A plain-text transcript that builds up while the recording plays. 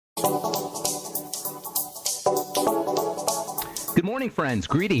Good morning, friends.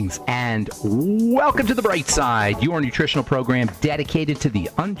 Greetings and welcome to The Bright Side, your nutritional program dedicated to the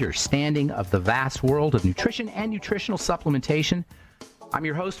understanding of the vast world of nutrition and nutritional supplementation. I'm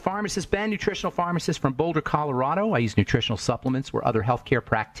your host, Pharmacist Ben, nutritional pharmacist from Boulder, Colorado. I use nutritional supplements where other healthcare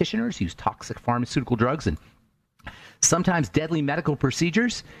practitioners use toxic pharmaceutical drugs and sometimes deadly medical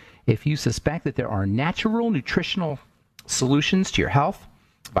procedures. If you suspect that there are natural nutritional solutions to your health,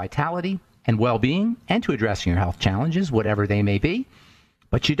 vitality, and well-being, and to addressing your health challenges, whatever they may be,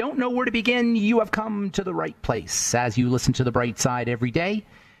 but you don't know where to begin, you have come to the right place. As you listen to The Bright Side every day,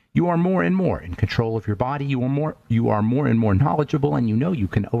 you are more and more in control of your body. You are more and more knowledgeable, and you know you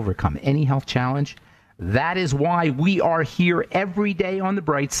can overcome any health challenge. That is why we are here every day on The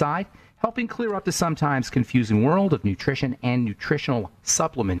Bright Side, helping clear up the sometimes confusing world of nutrition and nutritional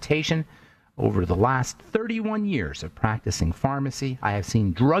supplementation. Over the last 31 years of practicing pharmacy, I have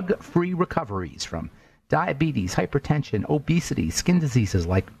seen drug-free recoveries from diabetes, hypertension, obesity, skin diseases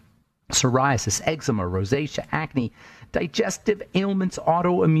like psoriasis, eczema, rosacea, acne, digestive ailments,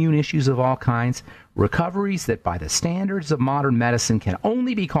 autoimmune issues of all kinds, recoveries that by the standards of modern medicine can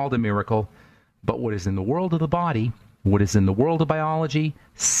only be called a miracle, but what is in the world of the body, what is in the world of biology,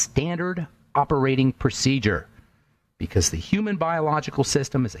 standard operating procedure. Because the human biological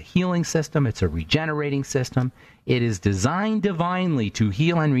system is a healing system, it's a regenerating system. It is designed divinely to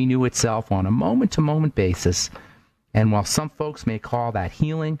heal and renew itself on a moment-to-moment basis. And while some folks may call that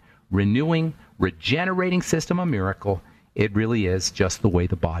healing, renewing, regenerating system a miracle, it really is just the way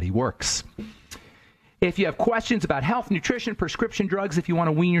the body works. If you have questions about health, nutrition, prescription drugs, if you want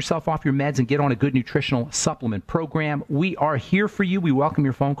to wean yourself off your meds and get on a good nutritional supplement program, we are here for you. We welcome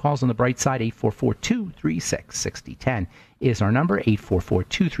your phone calls on the Bright Side. 844-236-6010 is our number,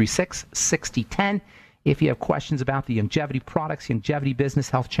 844-236-6010. If you have questions about the longevity products, longevity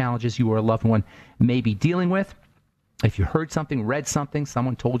business, health challenges you or a loved one may be dealing with, if you heard something, read something,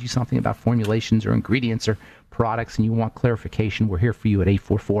 someone told you something about formulations or ingredients or products and you want clarification, we're here for you at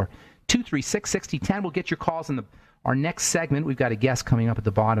 844-236-6010. We'll get your calls in our next segment. We've got a guest coming up at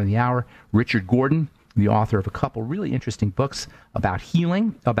the bottom of the hour, Richard Gordon, the author of a couple really interesting books about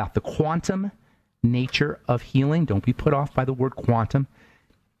healing, about the quantum nature of healing. Don't be put off by the word quantum.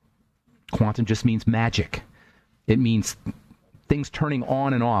 Quantum just means magic. It means things turning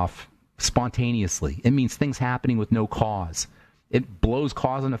on and off spontaneously. It means things happening with no cause. It blows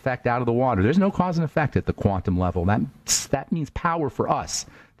cause and effect out of the water. There's no cause and effect at the quantum level. That means power for us.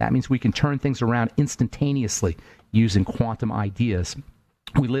 That means we can turn things around instantaneously using quantum ideas.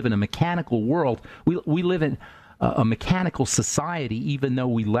 We live in a mechanical world. We live in a mechanical society, even though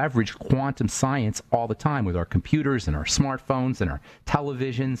we leverage quantum science all the time with our computers and our smartphones and our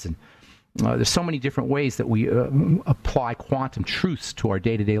televisions. And there's so many different ways that we apply quantum truths to our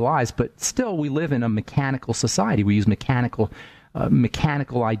day-to-day lives, but still we live in a mechanical society. We use mechanical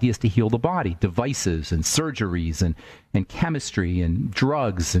ideas to heal the body, devices and surgeries and chemistry and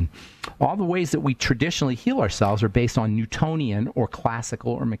drugs, and all the ways that we traditionally heal ourselves are based on Newtonian or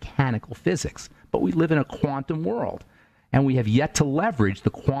classical or mechanical physics. But we live in a quantum world, and we have yet to leverage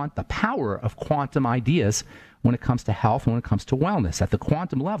the power of quantum ideas when it comes to health and when it comes to wellness. At the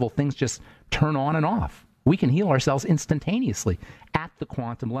quantum level, things just turn on and off. We can heal ourselves instantaneously at the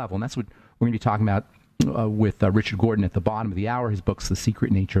quantum level, and that's what we're going to be talking about with Richard Gordon at the bottom of the hour. His book's The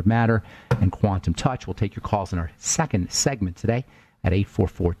Secret Nature of Matter and Quantum Touch. We'll take your calls in our second segment today at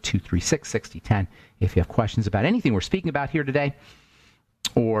 844-236-6010. If you have questions about anything we're speaking about here today,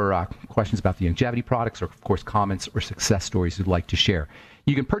 or questions about the longevity products, or, of course, comments or success stories you'd like to share.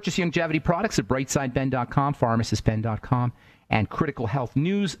 You can purchase longevity products at brightsideben.com, pharmacistben.com, and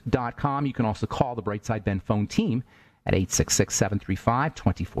criticalhealthnews.com. You can also call the Brightside Ben phone team at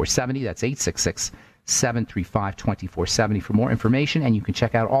 866-735-2470. That's 866-735-2470 for more information. And you can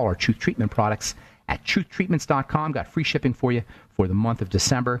check out all our Truth Treatment products at truthtreatments.com. Got free shipping for you for the month of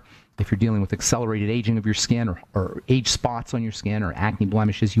December. If you're dealing with accelerated aging of your skin or age spots on your skin or acne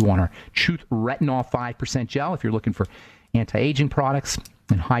blemishes, you want our Truth Retinol 5% gel. If you're looking for anti-aging products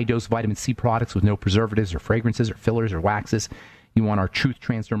and high-dose vitamin C products with no preservatives or fragrances or fillers or waxes, you want our Truth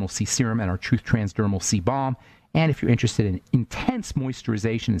Transdermal C Serum and our Truth Transdermal C Balm. And if you're interested in intense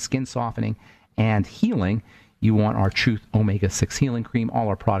moisturization and skin softening and healing, you want our Truth Omega-6 Healing Cream. All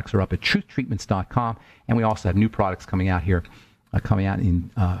our products are up at truthtreatments.com. And we also have new products coming out here,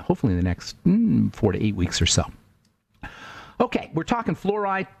 in hopefully in the next 4 to 8 weeks or so. Okay, we're talking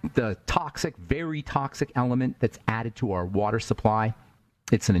fluoride, the toxic, very toxic element that's added to our water supply.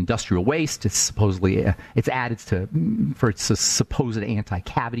 It's an industrial waste. It's supposedly, it's added for its supposed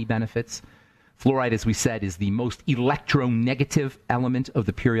anti-cavity benefits. Fluoride, as we said, is the most electronegative element of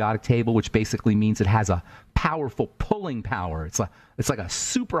the periodic table, which basically means it has a powerful pulling power. It's like a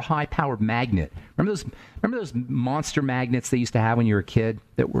super high-powered magnet. Remember those monster magnets they used to have when you were a kid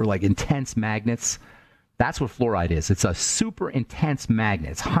that were like intense magnets? That's what fluoride is. It's a super intense magnet.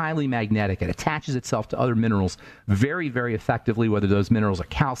 It's highly magnetic. It attaches itself to other minerals very, very effectively, whether those minerals are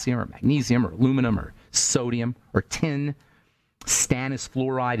calcium or magnesium or aluminum or sodium or tin. Stannous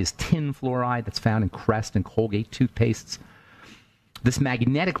fluoride is tin fluoride that's found in Crest and Colgate toothpastes. This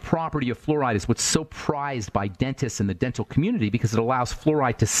magnetic property of fluoride is what's so prized by dentists in the dental community because it allows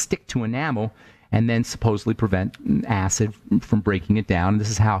fluoride to stick to enamel and then supposedly prevent acid from breaking it down. And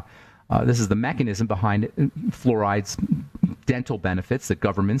this is the mechanism behind fluoride's dental benefits that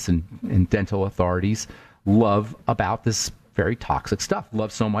governments and dental authorities love about this very toxic stuff.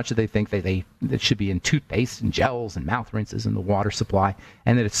 Love so much that they think that it should be in toothpaste and gels and mouth rinses and the water supply,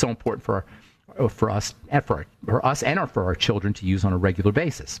 and that it's so important for us and for our children to use on a regular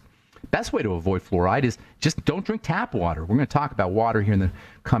basis. Best way to avoid fluoride is just don't drink tap water. We're going to talk about water here in the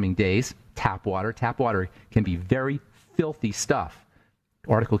coming days. Tap water can be very filthy stuff.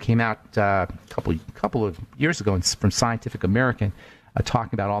 Article came out a couple of years ago from Scientific American.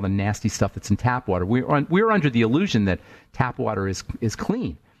 Talking about all the nasty stuff that's in tap water. We're under the illusion that tap water is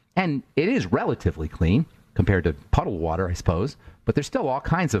clean. And it is relatively clean compared to puddle water, I suppose. But there's still all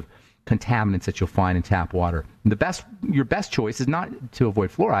kinds of contaminants that you'll find in tap water. And your best choice is not to avoid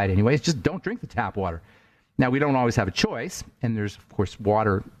fluoride anyway. It's just don't drink the tap water. Now, we don't always have a choice. And there's, of course,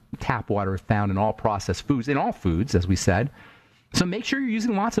 tap water found in all processed foods, in all foods, as we said. So make sure you're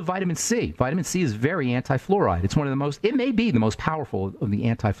using lots of vitamin C. Vitamin C is very anti-fluoride. It may be the most powerful of the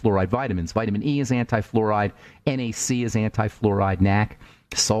anti-fluoride vitamins. Vitamin E is anti-fluoride. NAC is anti-fluoride. NAC.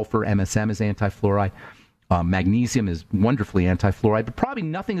 Sulfur, MSM is anti-fluoride. Magnesium is wonderfully anti-fluoride. But probably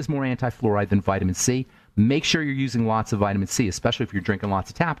nothing is more anti-fluoride than vitamin C. Make sure you're using lots of vitamin C, especially if you're drinking lots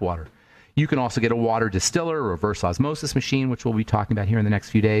of tap water. You can also get a water distiller or reverse osmosis machine, which we'll be talking about here in the next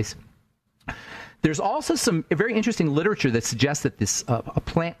few days. There's also some very interesting literature that suggests that a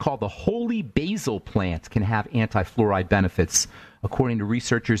plant called the holy basil plant can have anti-fluoride benefits. According to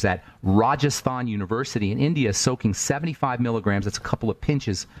researchers at Rajasthan University in India, soaking 75 milligrams, that's a couple of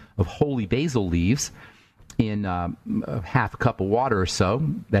pinches of holy basil leaves, in half a cup of water or so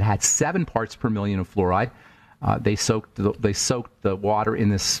that had 7 parts per million of fluoride. They soaked the water in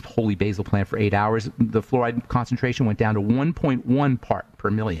this holy basil plant for 8 hours. The fluoride concentration went down to 1.1 part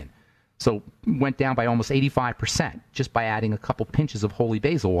per million. So went down by almost 85% just by adding a couple pinches of holy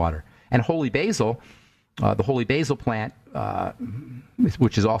basil water. And holy basil, the holy basil plant,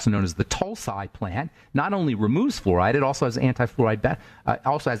 which is also known as the Tulsi plant, not only removes fluoride, it also has anti-fluoride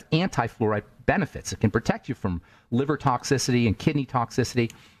benefits. It can protect you from liver toxicity and kidney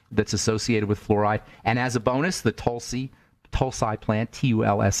toxicity that's associated with fluoride. And as a bonus, the Tulsi plant,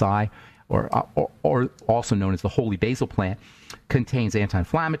 Tulsi, or also known as the holy basil plant, contains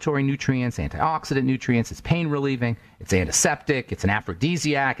anti-inflammatory nutrients, antioxidant nutrients, it's pain relieving, it's antiseptic, it's an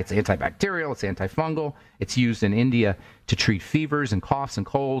aphrodisiac, it's antibacterial, it's antifungal. It's used in India to treat fevers and coughs and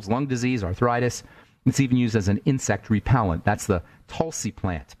colds, lung disease, arthritis. It's even used as an insect repellent. That's the Tulsi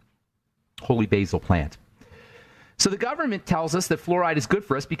plant, holy basil plant. So the government tells us that fluoride is good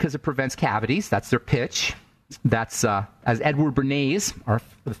for us because it prevents cavities. That's their pitch. That's, as Edward Bernays,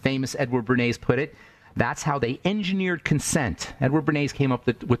 the famous Edward Bernays put it, that's how they engineered consent. Edward Bernays came up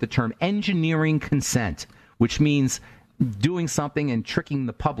with the term engineering consent, which means doing something and tricking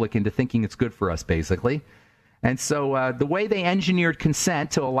the public into thinking it's good for us, basically. And so the way they engineered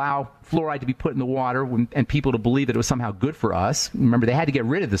consent to allow fluoride to be put in the water and people to believe that it was somehow good for us, remember, they had to get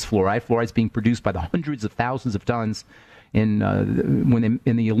rid of this fluoride. Fluoride's being produced by the hundreds of thousands of tons in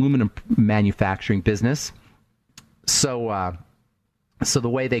the aluminum manufacturing business. So the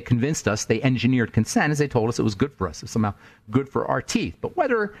way they convinced us, they engineered consent, is they told us it was good for us. It was somehow good for our teeth. But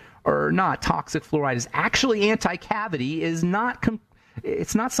whether or not toxic fluoride is actually anti-cavity is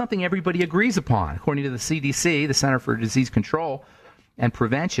it's not something everybody agrees upon. According to the CDC, the Center for Disease Control and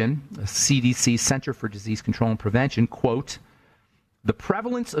Prevention, the CDC Center for Disease Control and Prevention, quote, the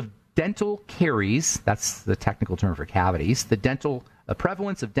prevalence of dental caries, that's the technical term for cavities, the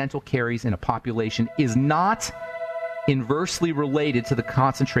prevalence of dental caries in a population is not inversely related to the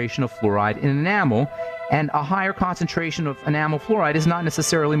concentration of fluoride in enamel, and a higher concentration of enamel fluoride is not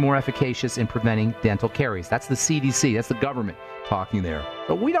necessarily more efficacious in preventing dental caries. That's the CDC, that's the government talking there.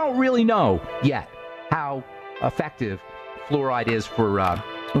 But we don't really know yet how effective fluoride is for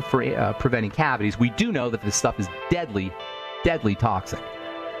preventing cavities. We do know that this stuff is deadly, deadly toxic.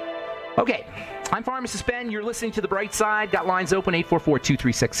 Okay, I'm Pharmacist Ben. You're listening to The Bright Side. Got lines open,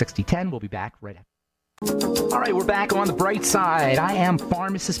 844-236-6010. We'll be back right after. All right, we're back on The Bright Side. I am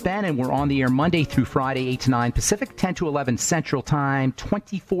Pharmacist Ben, and we're on the air Monday through Friday, 8 to 9 Pacific, 10 to 11 Central Time,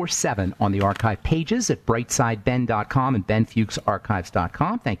 24/7 on the archive pages at brightsideben.com and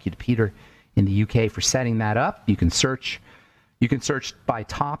benfuchsarchives.com. Thank you to Peter in the UK for setting that up. You can search by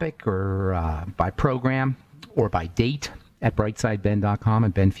topic or by program or by date at brightsideben.com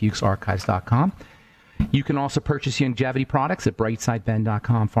and benfuchsarchives.com. You can also purchase longevity products at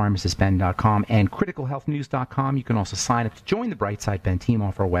brightsideben.com, pharmacistben.com, and criticalhealthnews.com. You can also sign up to join the Brightside Ben team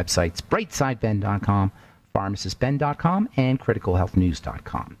off our websites, brightsideben.com, pharmacistben.com, and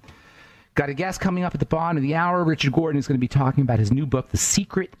criticalhealthnews.com. Got a guest coming up at the bottom of the hour. Richard Gordon is going to be talking about his new book, The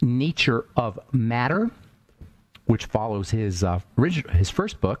Secret Nature of Matter, which follows his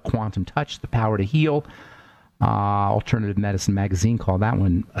first book, Quantum Touch, The Power to Heal. Alternative Medicine magazine called that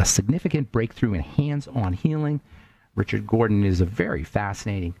one A Significant Breakthrough in Hands-on Healing. Richard Gordon is a very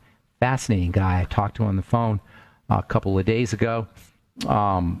fascinating guy. I talked to him on the phone a couple of days ago,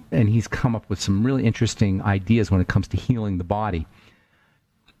 and he's come up with some really interesting ideas when it comes to healing the body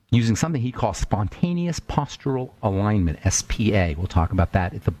using something he calls spontaneous postural alignment, SPA. We'll talk about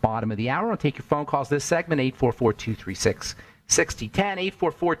that at the bottom of the hour. I'll take your phone calls this segment, 844-236-6010,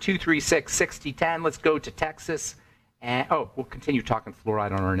 844-236-6010. Let's go to Texas. And we'll continue talking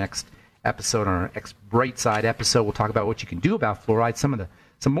fluoride on our next episode, on our next Bright Side episode. We'll talk about what you can do about fluoride, some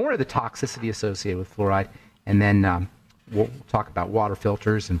more of the toxicity associated with fluoride, and then we'll talk about water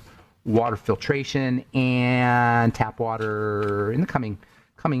filters and water filtration and tap water in the coming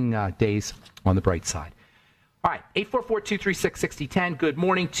days on the Bright Side. All right, 844-236-6010. Good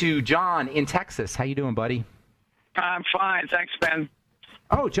morning to John in Texas. How you doing, buddy? I'm fine. Thanks, Ben.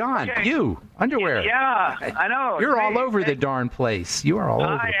 Oh, John, okay. You, underwear. Yeah, I know. You're all over the darn place. You are all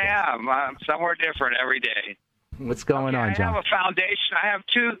over the place. I am. I'm somewhere different every day. What's going on, John? I have a foundation. I have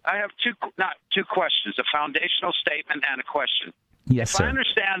not two questions, a foundational statement and a question. Yes, sir. If I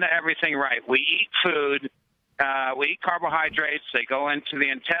understand everything right, we eat food, we eat carbohydrates, they go into the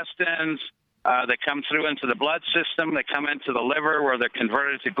intestines, they come through into the blood system, they come into the liver where they're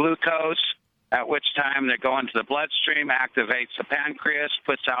converted to glucose, at which time they go into the bloodstream, activates the pancreas,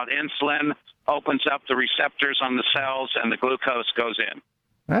 puts out insulin, opens up the receptors on the cells, and the glucose goes in.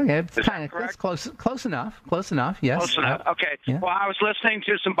 Okay, that's close enough. Yes. Close enough. Okay. Yeah. Well, I was listening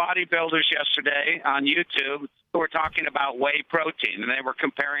to some bodybuilders yesterday on YouTube who were talking about whey protein, and they were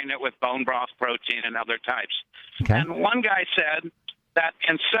comparing it with bone broth protein and other types. Okay. And one guy said that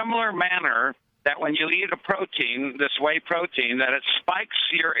in similar manner, that when you eat a protein, this whey protein, that it spikes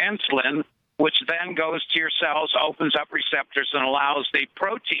your insulin, which then goes to your cells, opens up receptors, and allows the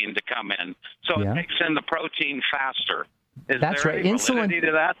protein to come in. So it takes in the protein faster. That's right. Insulin,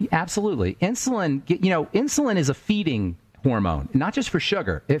 to that? Absolutely. Insulin is a feeding hormone, not just for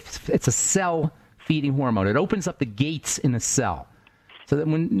sugar. It's a cell-feeding hormone. It opens up the gates in a cell. So that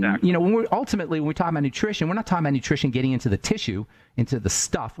when we're talking about nutrition, we're not talking about nutrition getting into the tissue, into the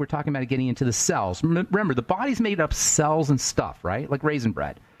stuff. We're talking about it getting into the cells. Remember, the body's made up of cells and stuff, right? Like raisin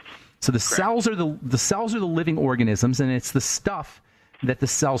bread. So the cells are the living organisms, and it's the stuff that the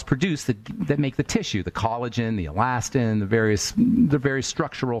cells produce that make the tissue, the collagen, the elastin, the various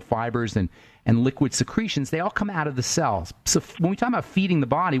structural fibers and liquid secretions. They all come out of the cells. So when we talk about feeding the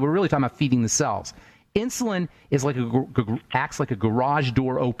body, we're really talking about feeding the cells. Insulin is acts like a garage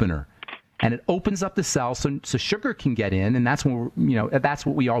door opener, and it opens up the cells so sugar can get in, and that's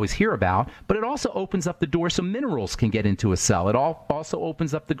what we always hear about. But it also opens up the door so minerals can get into a cell. It also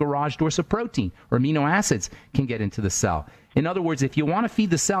opens up the garage door so protein or amino acids can get into the cell. In other words, if you want to feed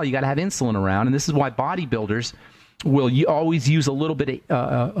the cell, you got to have insulin around, and this is why bodybuilders will always use a little bit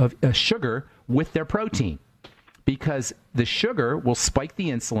of sugar with their protein, because the sugar will spike the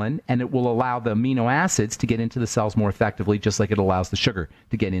insulin, and it will allow the amino acids to get into the cells more effectively, just like it allows the sugar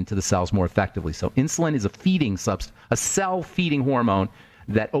to get into the cells more effectively. So insulin is a cell-feeding hormone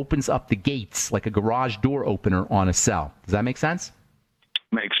that opens up the gates like a garage door opener on a cell. Does that make sense?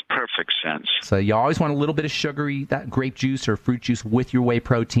 Makes perfect sense. So you always want a little bit of sugary, that grape juice or fruit juice with your whey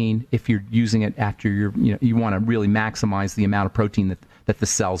protein if you're using it after you want to really maximize the amount of protein that the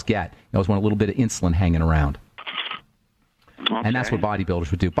cells get. You always want a little bit of insulin hanging around. Okay. And that's what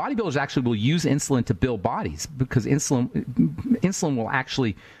bodybuilders would do. Bodybuilders actually will use insulin to build bodies, because insulin will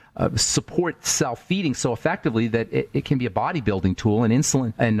actually support self-feeding so effectively that it can be a bodybuilding tool. And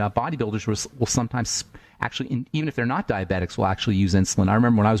bodybuilders will sometimes actually, even if they're not diabetics, will actually use insulin. I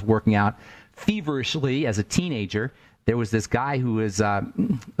remember when I was working out feverishly as a teenager, there was this guy who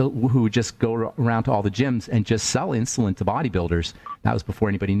would just go around to all the gyms and just sell insulin to bodybuilders. That was before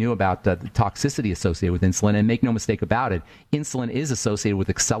anybody knew about the toxicity associated with insulin. And make no mistake about it, insulin is associated with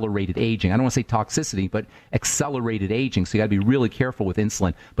accelerated aging. I don't want to say toxicity, but accelerated aging. So you got to be really careful with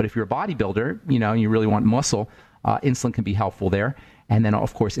insulin. But if you're a bodybuilder, and you really want muscle, insulin can be helpful there. And then,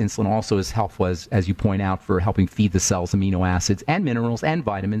 of course, insulin also is helpful, as you point out, for helping feed the cells amino acids and minerals and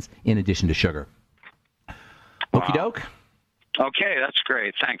vitamins in addition to sugar. Wow. Okie doke. Okay, that's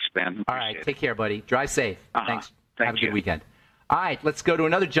great. Thanks, Ben. All right, take care, buddy. Drive safe. Thanks. Have a good weekend. All right, let's go to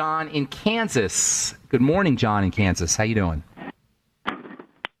another John in Kansas. Good morning, John in Kansas. How you doing?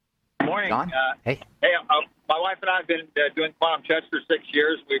 Good morning. John? Hey. Hey, my wife and I have been doing Quantum Touch for 6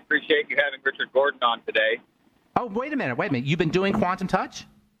 years. We appreciate you having Richard Gordon on today. Oh, wait a minute. You've been doing Quantum Touch?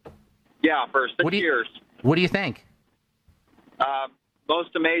 Yeah, for 6 years. What do you think?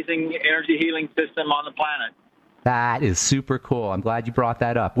 Most amazing energy healing system on the planet. That is super cool. I'm glad you brought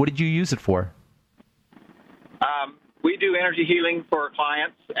that up. What did you use it for? We do energy healing for our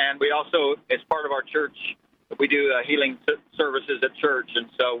clients, and we also, as part of our church, we do healing services at church, and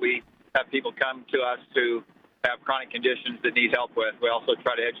so we have people come to us who have chronic conditions that need help with. We also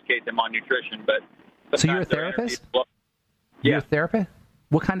try to educate them on nutrition. But so you're a therapist? You're a therapist?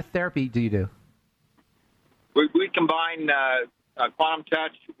 What kind of therapy do you do? We combine Quantum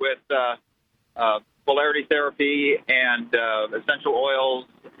Touch with polarity therapy and essential oils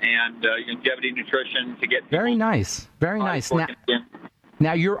and longevity nutrition to get very nice.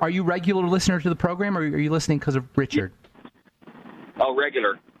 Now are you a regular listener to the program, or are you listening because of Richard? Oh,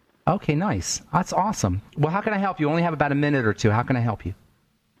 regular. Okay, nice. That's awesome. Well, how can I help you? Only have about a minute or two. How can I help you?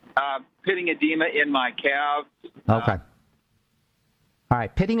 Pitting edema in my calves. Okay. All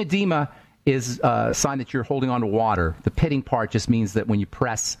right. Pitting edema is a sign that you're holding on to water. The pitting part just means that when you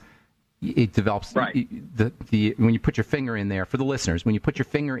press, it develops. Right. When you put your finger in there, for the listeners, when you put your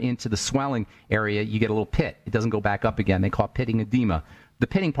finger into the swelling area, you get a little pit. It doesn't go back up again. They call it pitting edema. The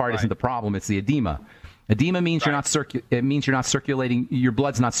pitting part isn't the problem. It's the edema. Edema means you're not circulating. Your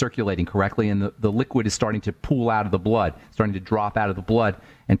blood's not circulating correctly, and the liquid is starting to pool out of the blood, starting to drop out of the blood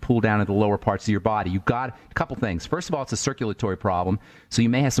and pool down into the lower parts of your body. You've got a couple things. First of all, it's a circulatory problem, so you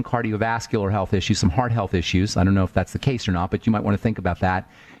may have some cardiovascular health issues, some heart health issues. I don't know if that's the case or not, but you might want to think about that.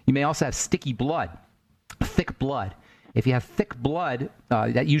 You may also have sticky blood, thick blood. If you have thick blood,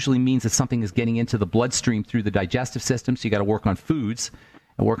 that usually means that something is getting into the bloodstream through the digestive system, so you got to work on foods.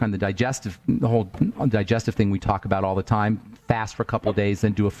 And work on the whole digestive thing we talk about all the time. Fast for a couple of days,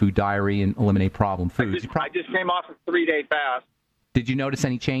 then do a food diary and eliminate problem foods. I just came off a 3-day fast. Did you notice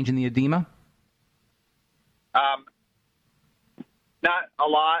any change in the edema? Not a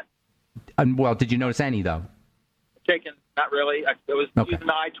lot. Well, did you notice any, though? Not really. I was using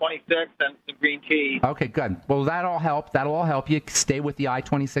the I-26 and some green tea. Okay, good. Well, that'll all help. That'll all help you. Stay with the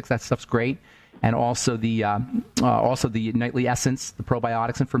I-26. That stuff's great. And also the nightly essence, the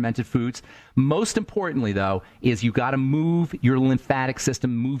probiotics and fermented foods. Most importantly, though, is you got to move your lymphatic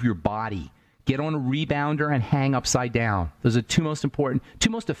system, move your body. Get on a rebounder and hang upside down. Those are two most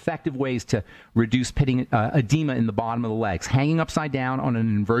effective ways to reduce pitting edema in the bottom of the legs. Hanging upside down on an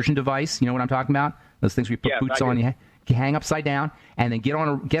inversion device. You know what I'm talking about? Those things where you put boots on. You hang upside down, and then get on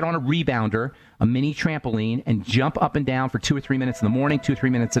a rebounder, a mini trampoline, and jump up and down for 2 or 3 minutes in the morning, 2 or 3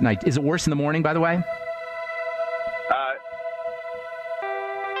 minutes at night. Is it worse in the morning, by the way?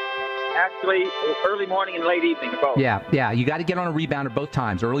 Actually, early morning and late evening, both. Yeah. You got to get on a rebounder both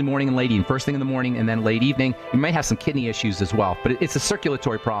times, early morning and late evening. First thing in the morning and then late evening. You may have some kidney issues as well, but it's a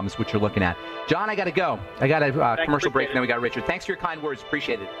circulatory problem is what you're looking at. John, I got to go. I got a commercial break, and then we got Richard. Thanks for your kind words.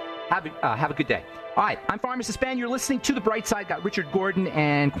 Appreciate it. Have a good day. All right, I'm Pharmacist Ben. You're listening to The Bright Side. Got Richard Gordon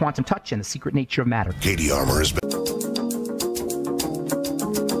and Quantum Touch and the Secret Nature of Matter. Katie Armour has been...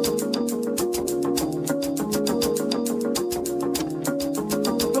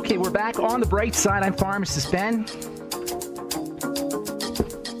 Okay, we're back on The Bright Side. I'm Pharmacist Ben.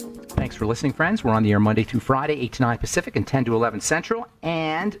 Thanks for listening, friends. We're on the air Monday through Friday, 8 to 9 Pacific and 10 to 11 Central,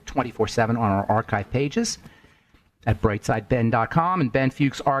 and 24/7 on our archive pages at brightsideben.com and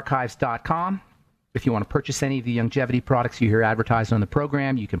benfuchsarchives.com. If you want to purchase any of the longevity products you hear advertised on the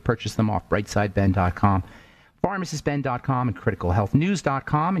program, you can purchase them off brightsideben.com, pharmacistben.com, and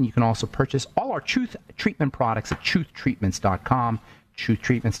criticalhealthnews.com. And you can also purchase all our Truth Treatment products at truthtreatments.com.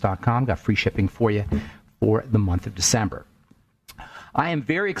 Truthtreatments.com. Got free shipping for you for the month of December. I am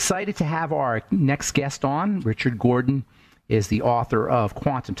very excited to have our next guest on. Richard Gordon is the author of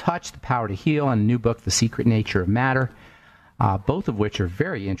Quantum Touch, The Power to Heal, and a new book, The Secret Nature of Matter, both of which are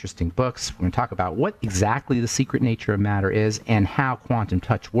very interesting books. We're going to talk about what exactly the secret nature of matter is and how quantum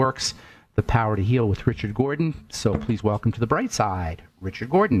touch works. The Power to Heal with Richard Gordon. So please welcome to the bright side, Richard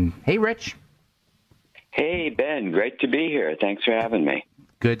Gordon. Hey, Rich. Hey, Ben. Great to be here. Thanks for having me.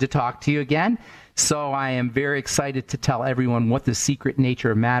 Good to talk to you again. So I am very excited to tell everyone what the secret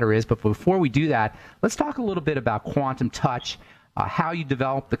nature of matter is. But before we do that, let's talk a little bit about quantum touch, how you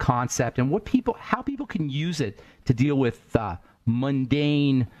develop the concept, and how people can use it to deal with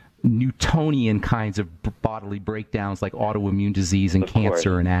mundane Newtonian kinds of bodily breakdowns like autoimmune disease and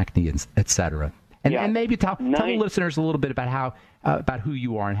cancer and acne, et cetera. And maybe tell the listeners a little bit about who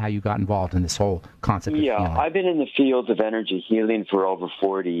you are and how you got involved in this whole concept of healing. I've been in the field of energy healing for over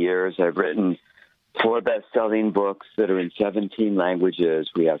 40 years. I've written 4 best-selling books that are in 17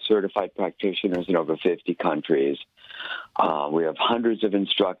 languages. We have certified practitioners in over 50 countries. We have hundreds of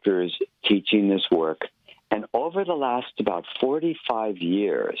instructors teaching this work. And over the last about 45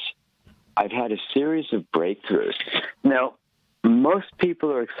 years, I've had a series of breakthroughs. Now, most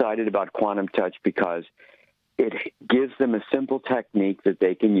people are excited about quantum touch because it gives them a simple technique that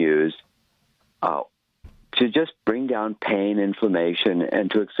they can use to just bring down pain, inflammation,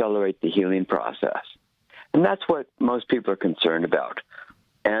 and to accelerate the healing process. And that's what most people are concerned about.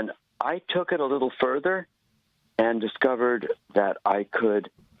 And I took it a little further and discovered that I could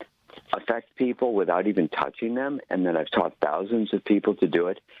affect people without even touching them, and then I've taught thousands of people to do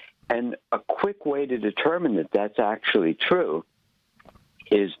it. And a quick way to determine that that's actually true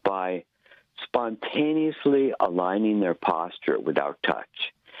is by spontaneously aligning their posture without touch.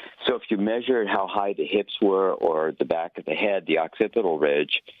 So if you measured how high the hips were or the back of the head, the occipital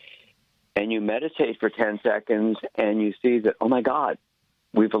ridge, and you meditate for 10 seconds and you see that, oh my God,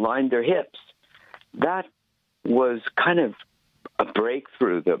 we've aligned their hips, that was kind of a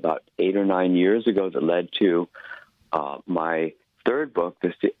breakthrough about 8 or 9 years ago that led to my third book,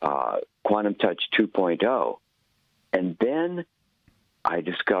 Quantum Touch 2.0. And then I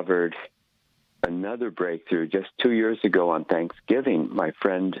discovered another breakthrough. Just 2 years ago on Thanksgiving, my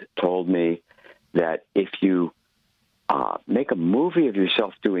friend told me that if you make a movie of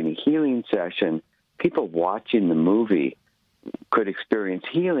yourself doing a healing session, people watching the movie could experience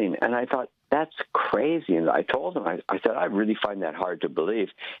healing. And I thought, that's crazy. And I told him, I said, I really find that hard to believe.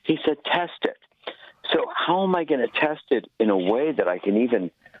 He said, test it. So how am I going to test it in a way that I can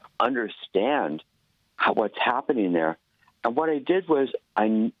even understand what's happening there? And what I did was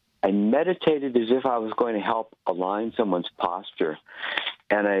I meditated as if I was going to help align someone's posture.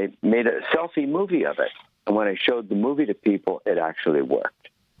 And I made a selfie movie of it. And when I showed the movie to people, it actually worked.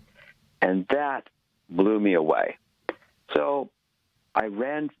 And that blew me away. So I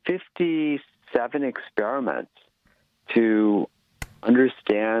ran 57 experiments to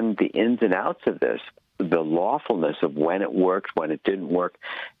understand the ins and outs of this, the lawfulness of when it worked, when it didn't work.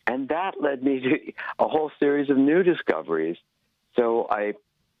 And that led me to a whole series of new discoveries. So I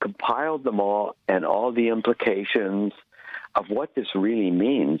compiled them all and all the implications of what this really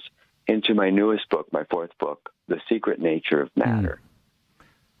means into my newest book, my 4th book, The Secret Nature of Matter.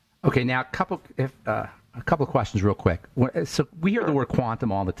 Okay, now a couple of questions real quick. So we hear the word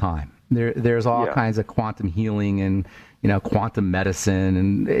quantum all the time. There's all kinds of quantum healing and, quantum medicine,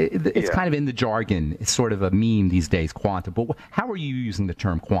 and it's kind of in the jargon. It's sort of a meme these days, quantum. But how are you using the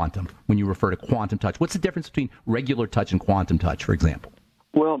term quantum when you refer to quantum touch? What's the difference between regular touch and quantum touch, for example?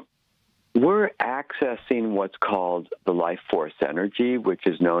 Well, we're accessing what's called the life force energy, which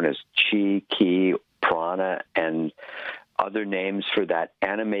is known as chi, ki, prana, and other names for that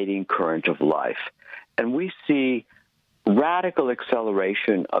animating current of life. And we see radical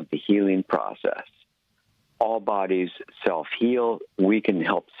acceleration of the healing process. All bodies self-heal. We can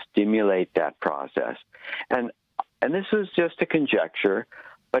help stimulate that process. And this was just a conjecture,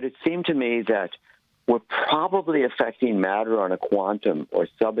 but it seemed to me that we're probably affecting matter on a quantum or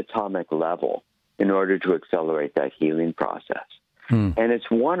subatomic level in order to accelerate that healing process. And it's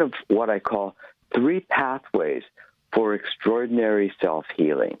one of what I call 3 pathways for extraordinary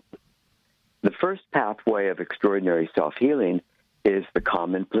self-healing. The first pathway of extraordinary self-healing is the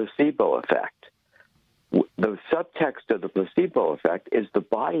common placebo effect. The subtext of the placebo effect is the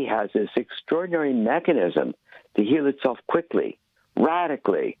body has this extraordinary mechanism to heal itself quickly,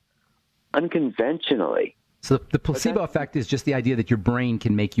 radically, unconventionally. So the placebo effect is just the idea that your brain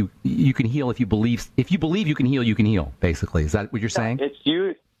can make you can heal if you believe you can heal, basically. Is that what you're saying?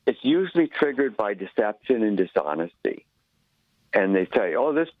 It's usually triggered by deception and dishonesty. And they say,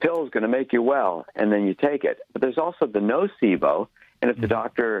 oh, this pill is going to make you well, and then you take it. But there's also the nocebo, and if the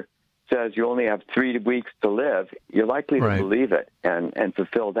doctor says you only have 3 weeks to live, you're likely to believe it and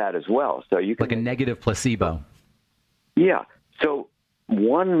fulfill that as well. So you can like a negative placebo. Yeah. So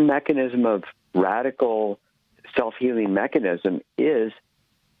one mechanism of radical self-healing mechanism is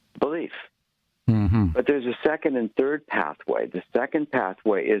belief. Mm-hmm. But there's a second and third pathway. The second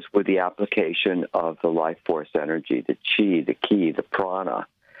pathway is with the application of the life force energy, the chi, the ki, the prana.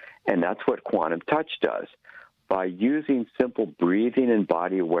 And that's what quantum touch does. By using simple breathing and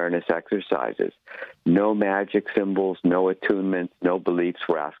body awareness exercises, no magic symbols, no attunements, no beliefs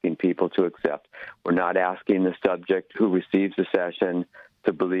we're asking people to accept. We're not asking the subject who receives the session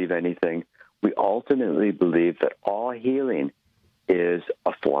to believe anything. We ultimately believe that all healing is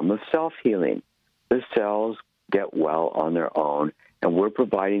a form of self-healing. The cells get well on their own, and we're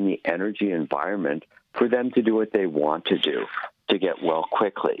providing the energy environment for them to do what they want to do, to get well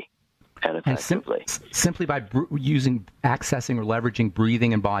quickly and effectively. Simply by accessing or leveraging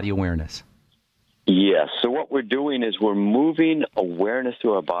breathing and body awareness. Yes. So what we're doing is we're moving awareness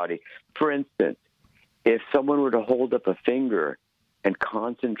through our body. For instance, if someone were to hold up a finger and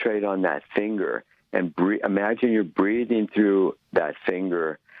concentrate on that finger and imagine you're breathing through that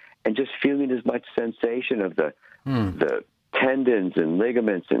finger and just feeling as much sensation of the tendons and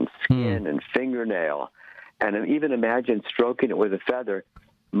ligaments and skin and fingernail, and even imagine stroking it with a feather,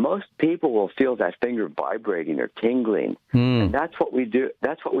 most people will feel that finger vibrating or tingling. And that's what we do.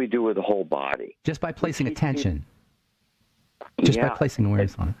 That's what we do with the whole body. Just by placing attention. Just by placing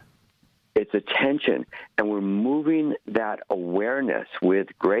awareness on it. It's attention, and we're moving that awareness with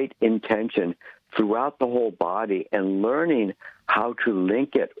great intention throughout the whole body and learning how to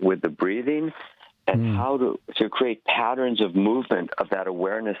link it with the breathing and how to create patterns of movement of that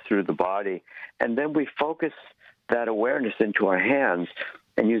awareness through the body. And then we focus that awareness into our hands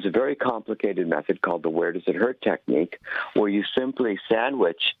and use a very complicated method called the where does it hurt technique, where you simply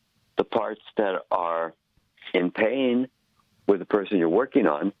sandwich the parts that are in pain with the person you're working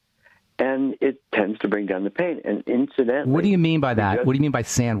on, and it tends to bring down the pain. And incidentally... What do you mean by that? What do you mean by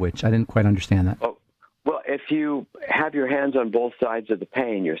sandwich? I didn't quite understand that. Oh, well, if you have your hands on both sides of the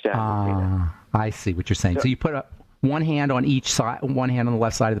pain, you're sandwiching it. I see what you're saying. So you put one hand on each side, one hand on the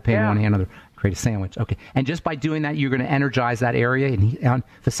left side of the pain, one hand on the create a sandwich. Okay. And just by doing that, you're going to energize that area and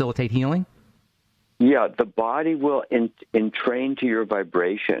facilitate healing? Yeah, the body will entrain to your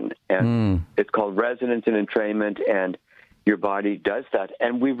vibration, and it's called resonance and entrainment, and your body does that.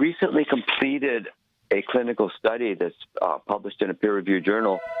 And we recently completed a clinical study that's published in a peer-reviewed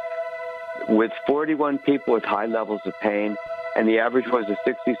journal with 41 people with high levels of pain, and the average was a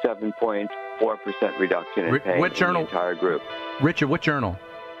 67.4% reduction in pain what journal? In the entire group. Richard, what journal?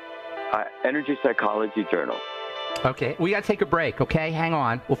 Energy Psychology Journal. Okay, we got to take a break, okay? Hang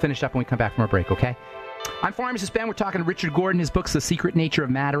on. We'll finish up when we come back from our break, okay? I'm Pharmacist Ben. We're talking to Richard Gordon. His books, The Secret Nature of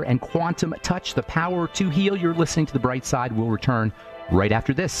Matter and Quantum Touch, The Power to Heal. You're listening to The Bright Side. We'll return right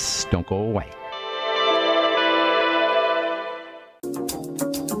after this. Don't go away.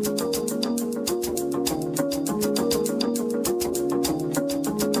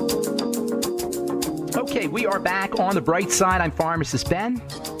 Okay, we are back on The Bright Side. I'm Pharmacist Ben.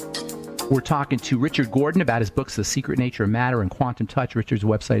 We're talking to Richard Gordon about his books, The Secret Nature of Matter and Quantum Touch. Richard's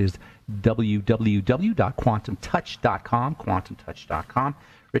website is www.quantumtouch.com, quantumtouch.com.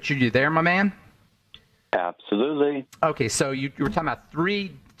 Richard, you there, my man? Absolutely. Okay, so you were talking about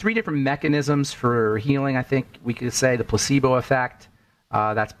three different mechanisms for healing, I think we could say. The placebo effect,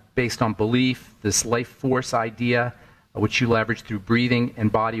 that's based on belief, this life force idea, which you leverage through breathing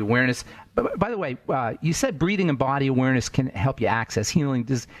and body awareness. But by the way, you said breathing and body awareness can help you access healing.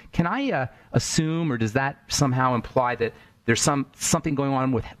 Can I assume, or does that somehow imply that there's something going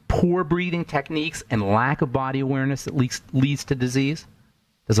on with poor breathing techniques and lack of body awareness that leads to disease?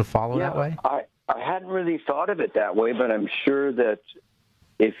 Does it follow that way? I hadn't really thought of it that way, but I'm sure that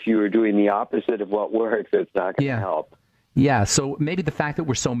if you were doing the opposite of what works, it's not going to help. Yeah, so maybe the fact that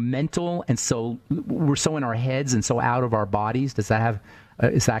we're so mental and we're so in our heads and so out of our bodies, does that have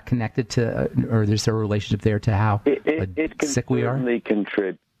is that connected to, or is there a relationship there to how sick we are? It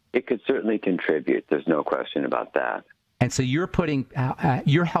could certainly contribute. There's no question about that. And so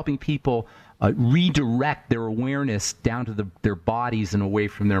you're helping people redirect their awareness down to their bodies and away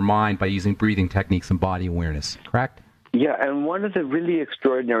from their mind by using breathing techniques and body awareness, correct? Yeah, and one of the really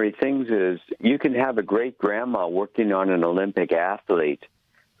extraordinary things is you can have a great-grandma working on an Olympic athlete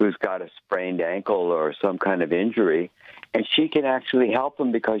who's got a sprained ankle or some kind of injury, and she can actually help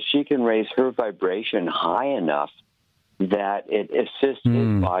him because she can raise her vibration high enough that it assists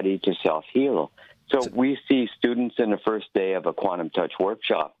his body to self-heal. So we see students in the first day of a quantum touch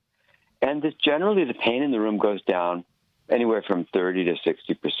workshop, and generally the pain in the room goes down anywhere from 30 to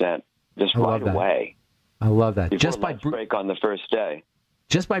 60% just right away. I love that. Just by break on the first day.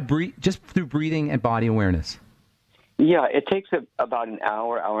 Just through breathing and body awareness. Yeah, it takes about an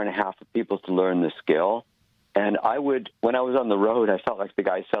hour and a half for people to learn the skill. And when I was on the road, I felt like the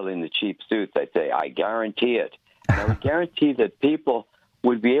guy selling the cheap suits. I'd say, I guarantee it. And I would guarantee that people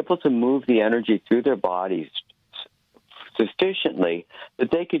would be able to move the energy through their bodies sufficiently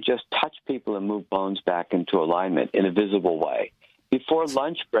that they could just touch people and move bones back into alignment in a visible way before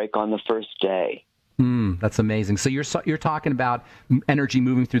lunch break on the first day. That's amazing. So you're talking about energy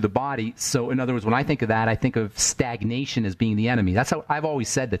moving through the body. So in other words, when I think of that, I think of stagnation as being the enemy. That's how I've always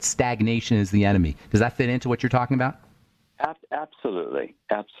said, that stagnation is the enemy. Does that fit into what you're talking about? Absolutely.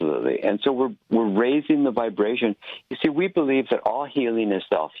 Absolutely. And so we're raising the vibration. You see, we believe that all healing is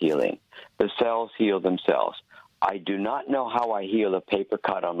self-healing. The cells heal themselves. I do not know how I heal a paper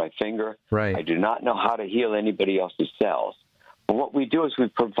cut on my finger. Right. I do not know how to heal anybody else's cells. But what we do is we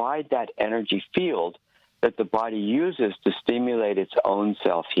provide that energy field that the body uses to stimulate its own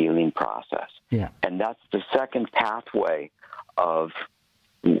self-healing process. Yeah. And that's the second pathway of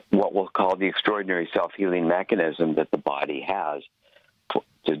what we'll call the extraordinary self-healing mechanism that the body has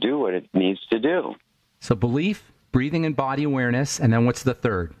to do what it needs to do. So belief, breathing and body awareness, and then what's the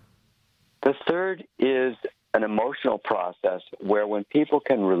third? The third is an emotional process where when people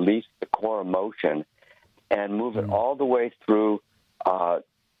can release the core emotion and move it all the way through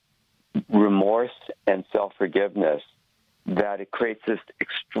remorse and self-forgiveness, that it creates this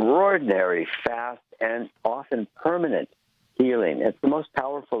extraordinary, fast, and often permanent healing. It's the most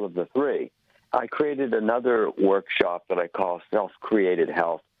powerful of the three. I created another workshop that I call Self-Created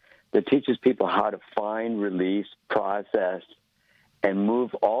Health that teaches people how to find, release, process, and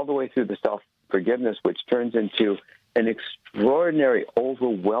move all the way through the self-forgiveness, which turns into an extraordinary,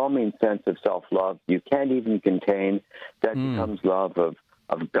 overwhelming sense of self-love you can't even contain. That becomes love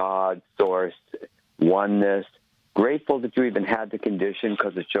of God, source, oneness, grateful that you even had the condition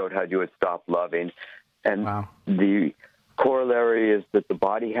because it showed how you would stop loving. And the corollary is that the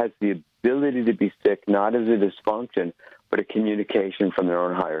body has the ability to be sick, not as a dysfunction, but a communication from their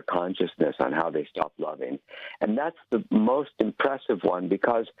own higher consciousness on how they stop loving. And that's the most impressive one,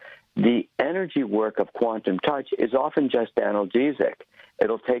 because the energy work of quantum touch is often just analgesic.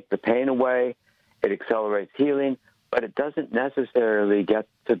 It'll take the pain away, it accelerates healing, but it doesn't necessarily get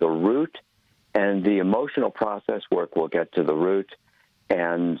to the root, and the emotional process work will get to the root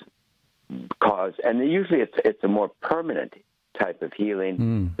and usually it's a more permanent type of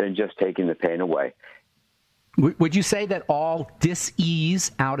healing than just taking the pain away. Would you say that all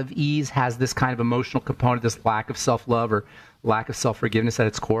dis-ease out of ease has this kind of emotional component, this lack of self-love or lack of self-forgiveness at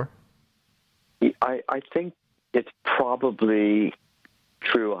its core? I think it's probably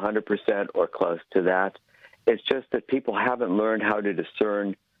true 100% or close to that. It's just that people haven't learned how to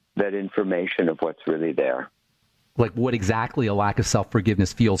discern that information of what's really there. Like what exactly a lack of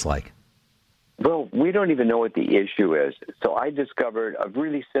self-forgiveness feels like? Well, we don't even know what the issue is. So I discovered a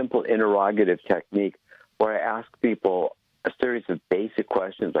really simple interrogative technique where I ask people a series of basic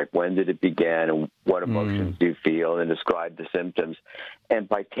questions like when did it begin and what emotions do you feel, and describe the symptoms. And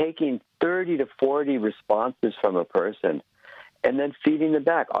by taking 30 to 40 responses from a person and then feeding them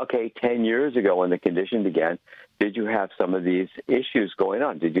back, okay, 10 years ago when the condition began, did you have some of these issues going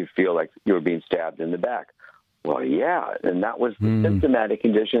on? Did you feel like you were being stabbed in the back? Well, yeah, and that was the symptomatic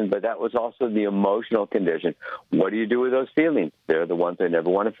condition, but that was also the emotional condition. What do you do with those feelings? They're the ones I never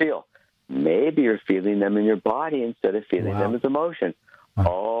want to feel. Maybe you're feeling them in your body instead of feeling them as emotion.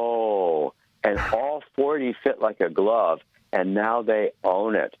 Oh, and all 40 fit like a glove, and now they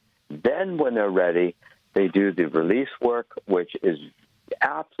own it. Then when they're ready, they do the release work, which is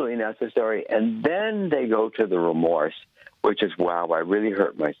absolutely necessary, and then they go to the remorse, which is, wow, I really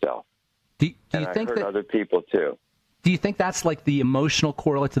hurt myself. Do you think I hurt that other people too? Do you think that's like the emotional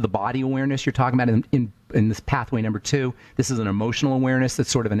correlate to the body awareness you're talking about in this pathway number 2? This is an emotional awareness that's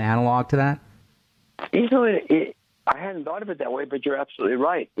sort of an analog to that? You know, I hadn't thought of it that way, but you're absolutely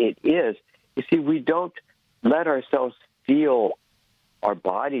right. It is. You see, we don't let ourselves feel our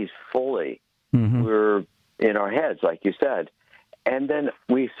bodies fully. We're in our heads, like you said. And then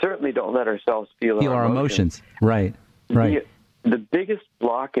we certainly don't let ourselves feel our emotions. Right, right. The biggest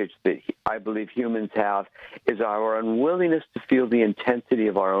blockage that I believe humans have is our unwillingness to feel the intensity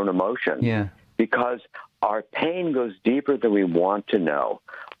of our own emotions. Yeah. Because our pain goes deeper than we want to know,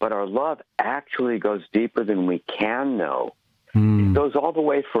 but our love actually goes deeper than we can know. It goes all the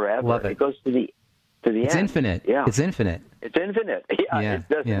way forever. Love it. It goes to the end. It's infinite. Yeah. It's infinite. It's infinite. Yeah. It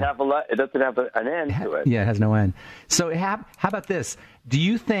doesn't have it doesn't have an end to it. Yeah, it has no end. So how about this? Do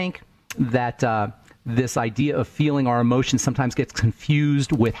you think that this idea of feeling our emotions sometimes gets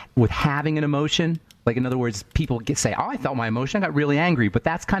confused with having an emotion? Like, in other words, people say, oh, I felt my emotion, I got really angry, but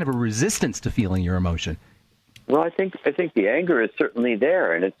that's kind of a resistance to feeling your emotion. Well, I think the anger is certainly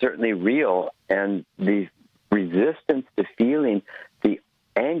there, and it's certainly real, and the resistance to feeling the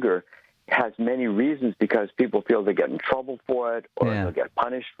anger has many reasons, because people feel they get in trouble for it, or they'll get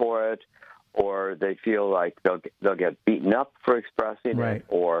punished for it, or they feel like they'll get beaten up for expressing it,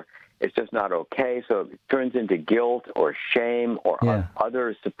 or it's just not okay. So it turns into guilt or shame or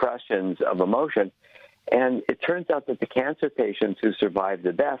other suppressions of emotion. And it turns out that the cancer patients who survive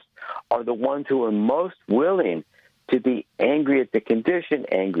the best are the ones who are most willing to be angry at the condition,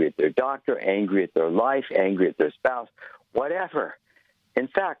 angry at their doctor, angry at their life, angry at their spouse, whatever. In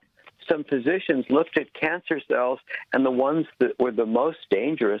fact, some physicians looked at cancer cells, and the ones that were the most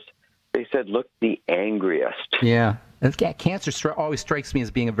dangerous, they said, looked the angriest. Yeah. Cancer always strikes me as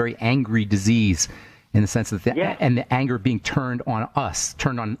being a very angry disease, in the sense that and the anger being turned on us,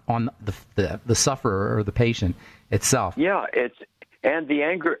 turned on the sufferer or the patient itself. Yeah, and the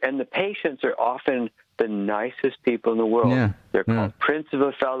anger and the patients are often the nicest people in the world. Yeah. They're called Prince of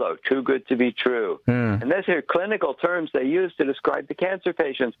a Fellow, too good to be true. And those are clinical terms they use to describe the cancer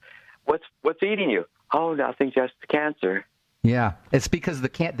patients. What's eating you? Oh, nothing, just cancer. Yeah, it's because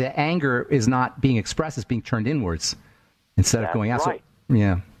the anger is not being expressed; it's being turned inwards instead of going out. Right.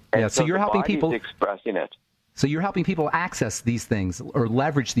 So, so you're helping people expressing it. So you're helping people access these things or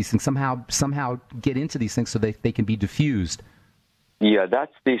leverage these things, somehow get into these things so they can be diffused. Yeah,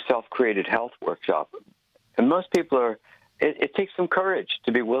 that's the self-created health workshop. And most people it takes some courage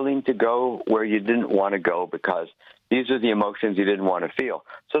to be willing to go where you didn't want to go, because these are the emotions you didn't want to feel.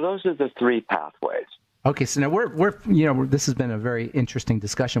 So those are the 3 pathways. Okay, so now this has been a very interesting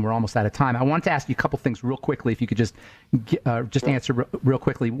discussion. We're almost out of time. I wanted to ask you a couple things real quickly, if you could just answer real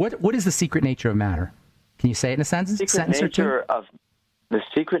quickly. What is the secret nature of matter? Can you say it in a sentence or two? The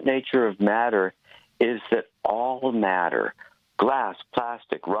secret nature of matter is that all matter, glass,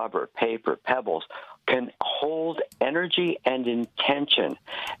 plastic, rubber, paper, pebbles, can hold energy and intention.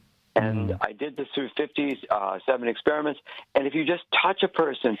 And I did this through 57 experiments. And if you just touch a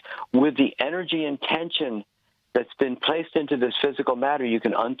person with the energy and tension that's been placed into this physical matter, you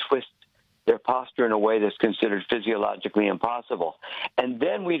can untwist their posture in a way that's considered physiologically impossible. And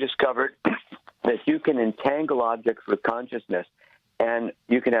then we discovered that you can entangle objects with consciousness, and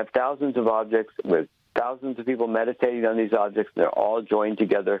you can have thousands of objects with thousands of people meditating on these objects. They're all joined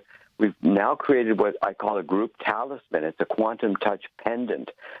together. We've now created what I call a group talisman. It's a quantum touch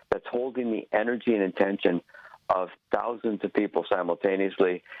pendant that's holding the energy and intention of thousands of people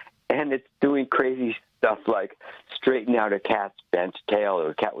simultaneously. And it's doing crazy stuff like straighten out a cat's bent tail,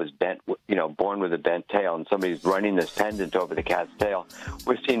 or a cat was born with a bent tail, and somebody's running this pendant over the cat's tail.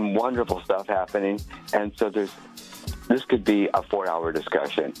 We're seeing wonderful stuff happening. And so this could be a 4-hour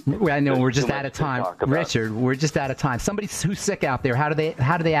discussion. I know we're just out of time, Richard. We're just out of time. Somebody who's sick out there, how do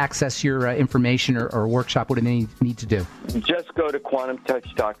they access your information or workshop? What do they need to do? Just go to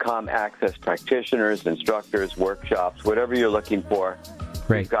quantumtouch.com. Access practitioners, instructors, workshops, whatever you're looking for.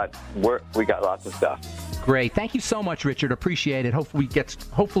 Great. We got lots of stuff. Great. Thank you so much, Richard. Appreciate it. Hopefully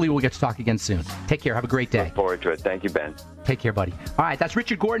we'll get to talk again soon. Take care. Have a great day. Look forward to it. Thank you, Ben. Take care, buddy. All right, that's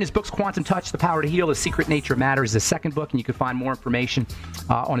Richard Gordon. His book's Quantum Touch, The Power to Heal, The Secret Nature of Matter is his second book, and you can find more information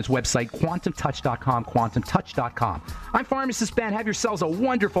on his website, quantumtouch.com, quantumtouch.com. I'm Pharmacist Ben. Have yourselves a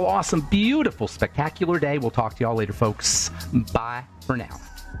wonderful, awesome, beautiful, spectacular day. We'll talk to you all later, folks. Bye for now.